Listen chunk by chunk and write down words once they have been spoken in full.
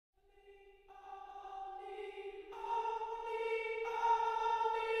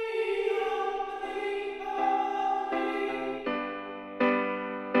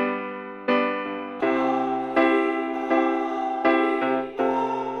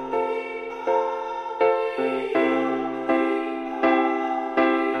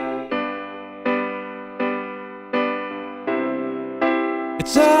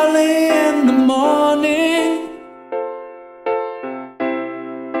in the morning,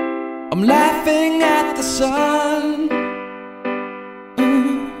 I'm laughing at the sun.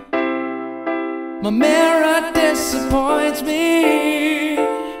 My mirror disappoints me.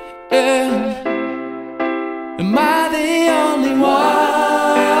 Yeah. Am I the only one?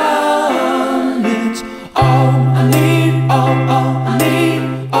 It's all I need, all I need,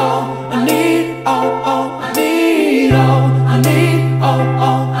 all I need, all I need, all I need,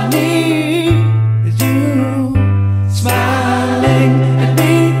 all I need is you smiling at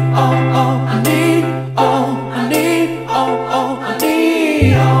me. All I need, all I need, all I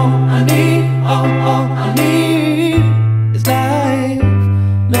need, all I need, all I need is life,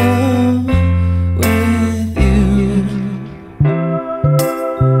 love with you.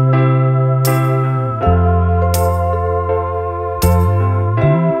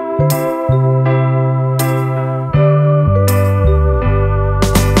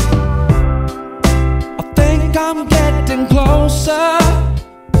 I think I'm getting closer,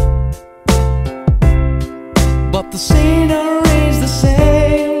 but the scenery's the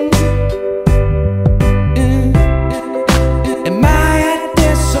same. Am I a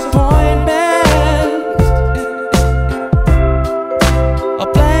disappointment? I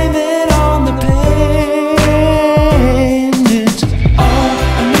blame it on the pain. It's all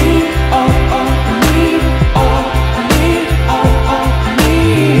I need, all I need, all I need, all I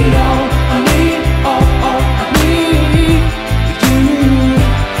need, all I need, all I need is you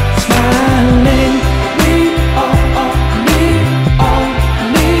smiling at me. All I need, all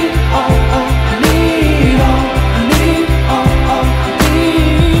I need, all I need, all I need, all I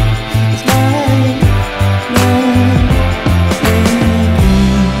need is life, love with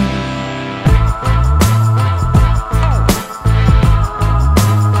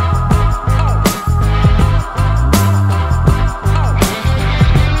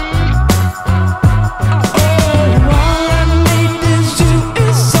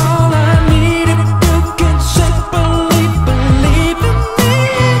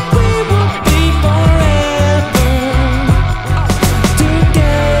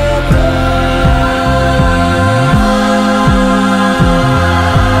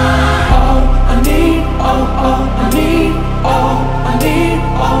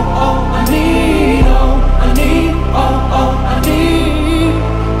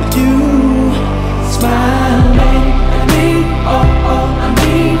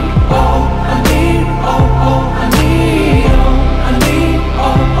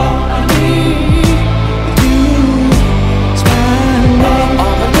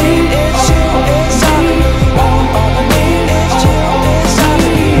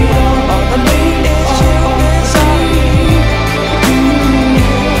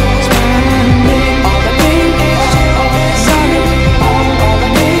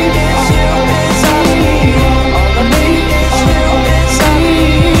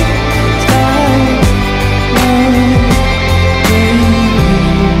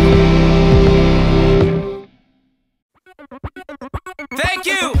Thank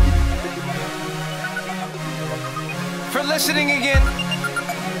you for listening again,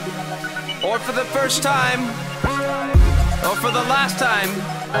 or for the first time, or for the last time.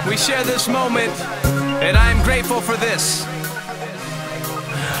 We share this moment, and I am grateful for this.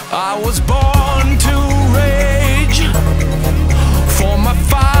 I was born to rage for my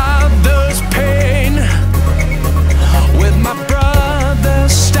father's pain, with my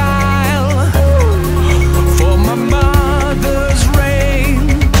brother's style, for my mother's reign.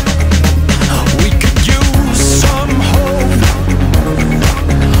 We could use some hope.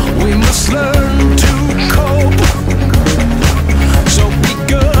 We must learn to cope. So be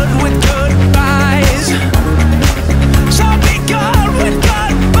good with goodbyes. So be good with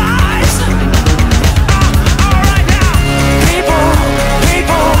goodbyes. Alright now. People,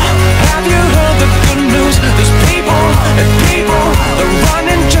 have you heard the good news? There's people and people are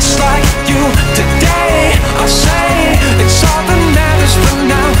running just like you. Today I'll say it's all that matters for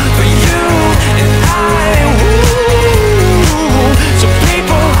now, for you and I. Woo. So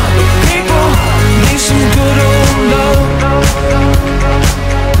people need some good old love.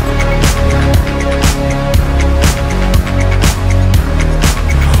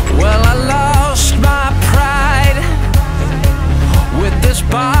 Well, I lost my pride with this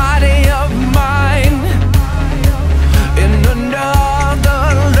body of mine in another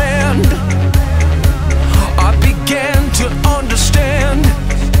land. I began to understand.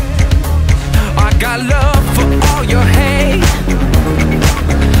 I got love for all your hate.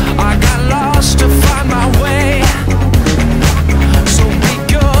 I got lost to find my way. So be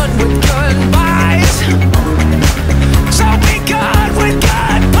good with goodbyes. So be good with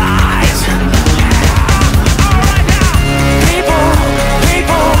goodbyes.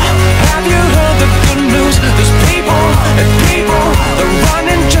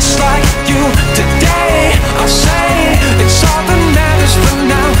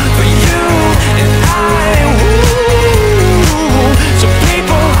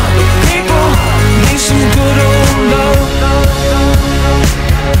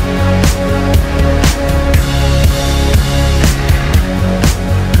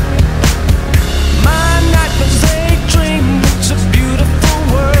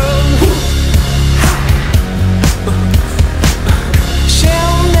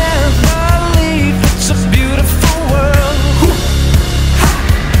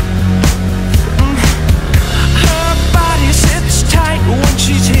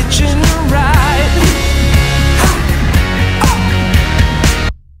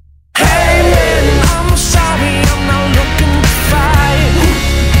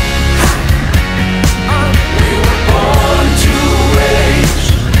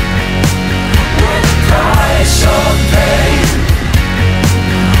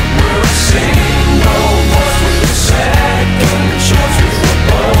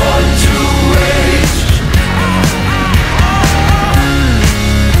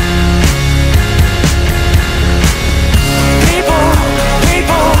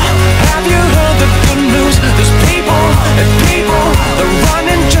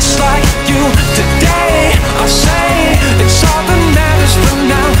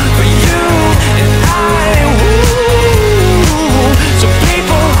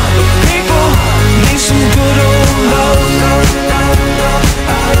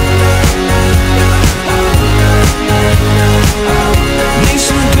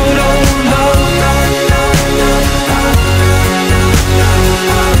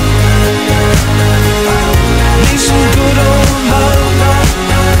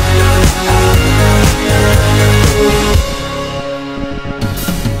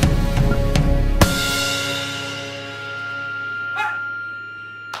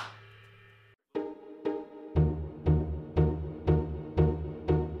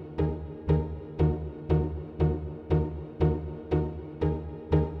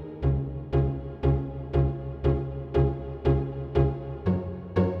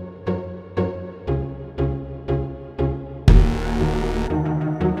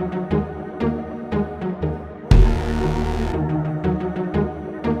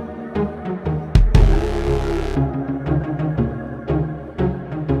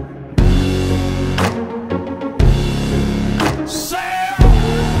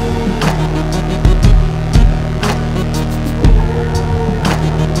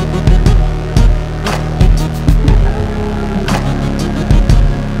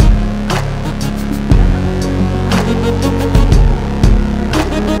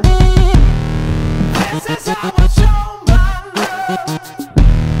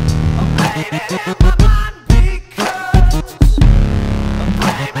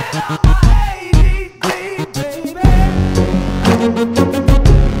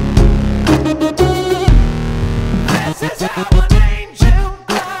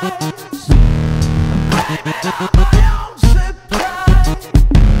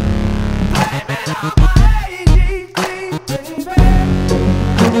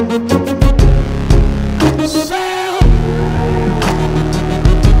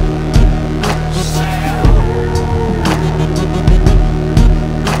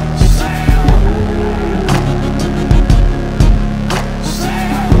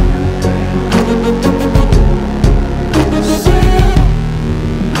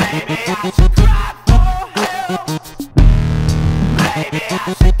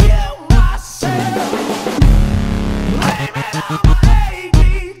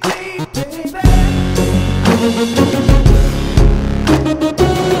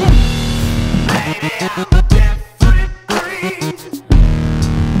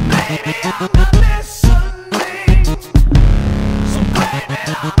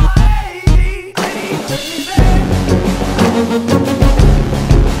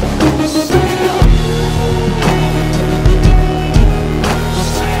 Say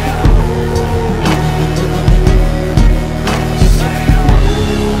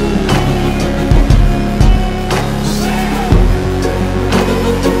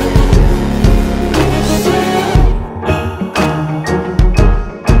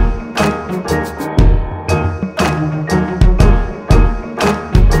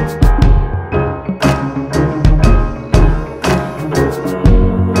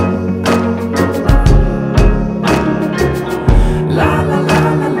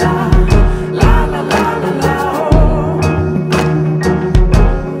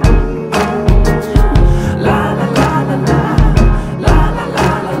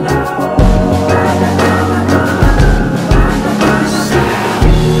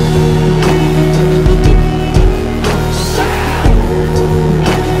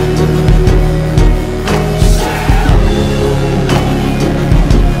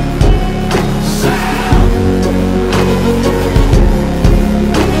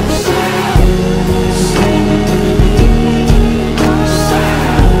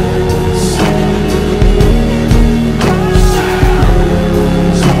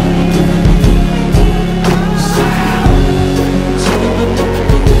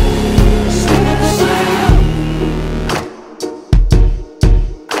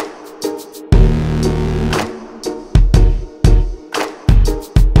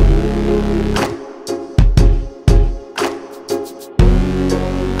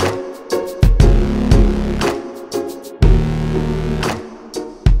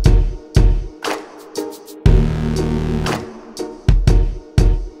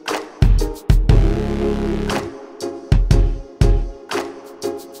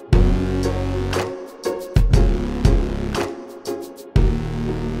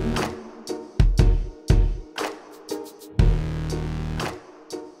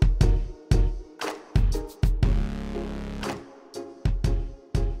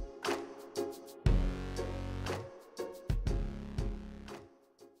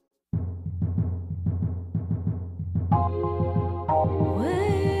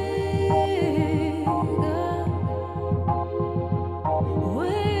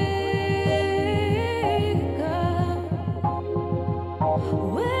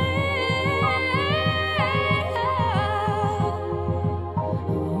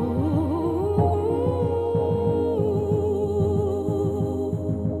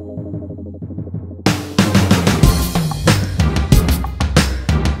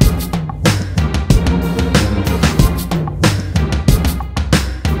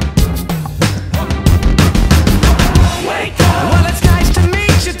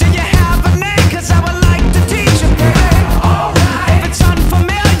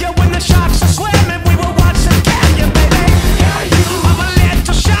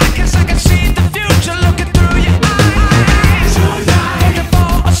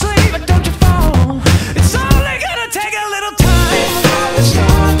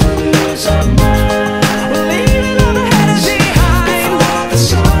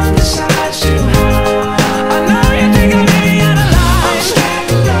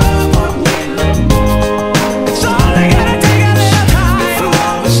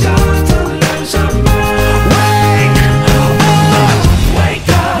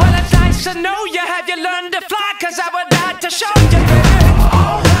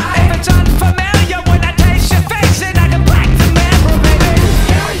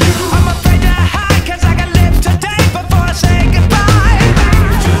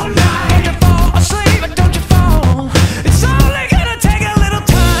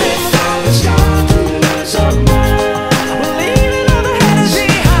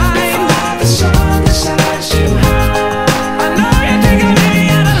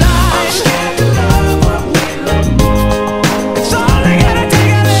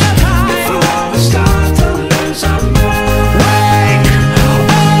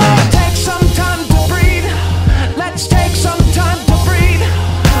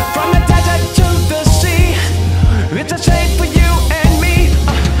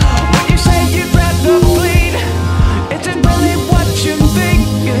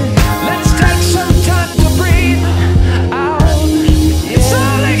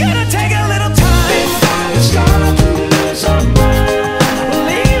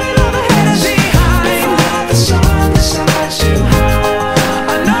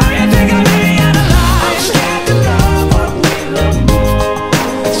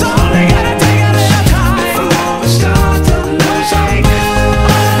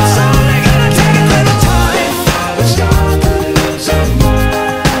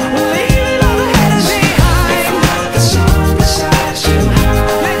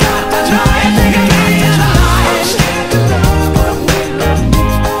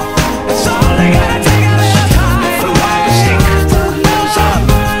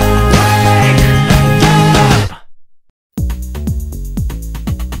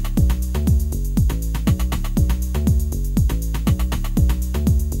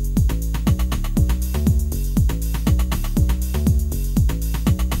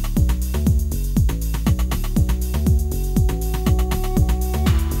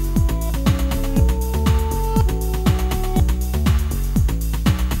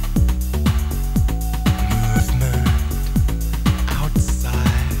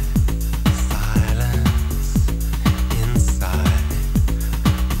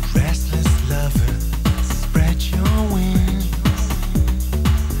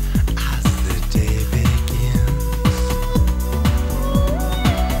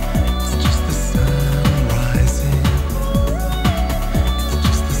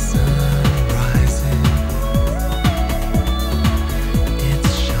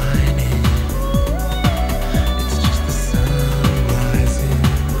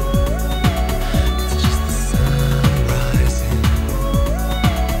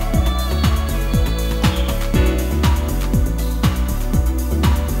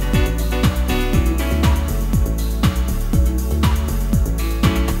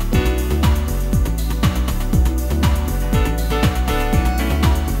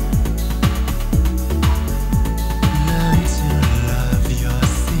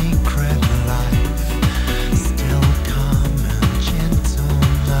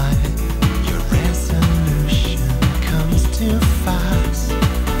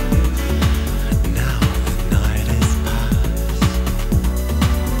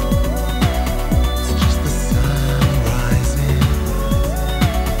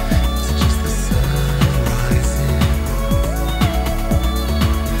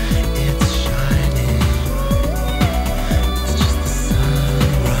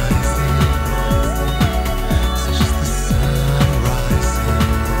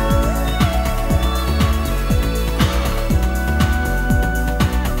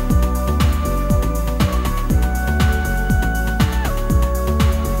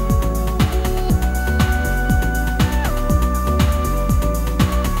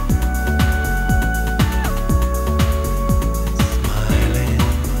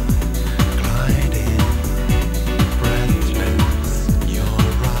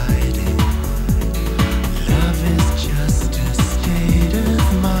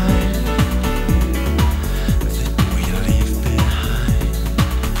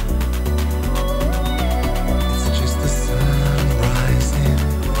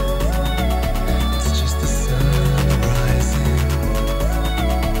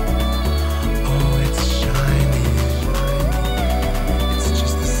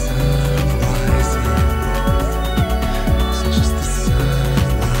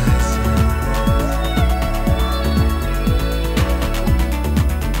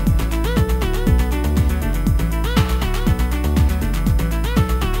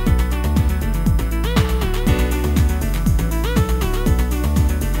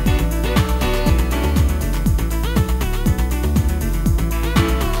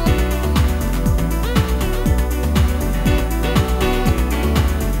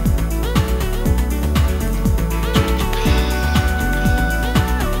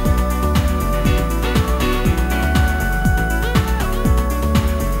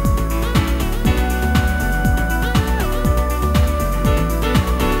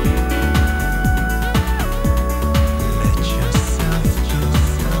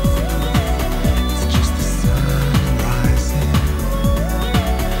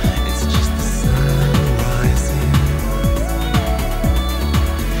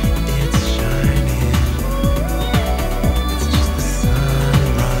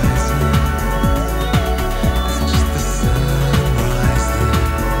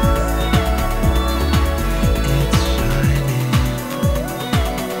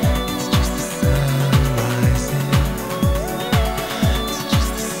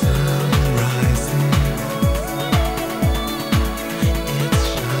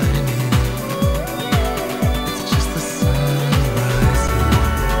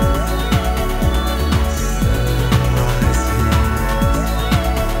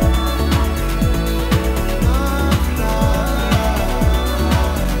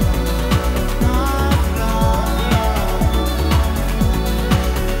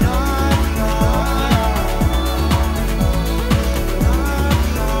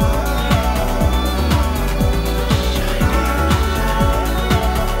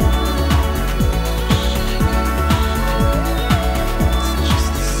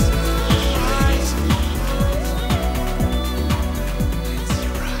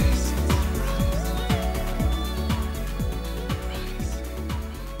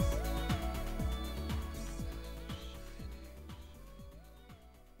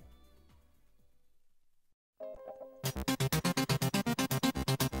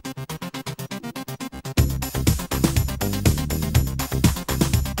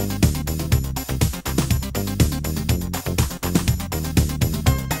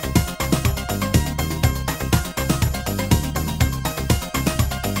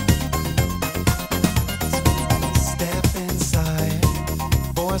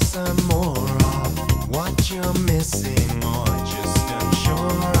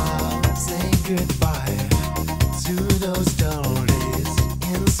good.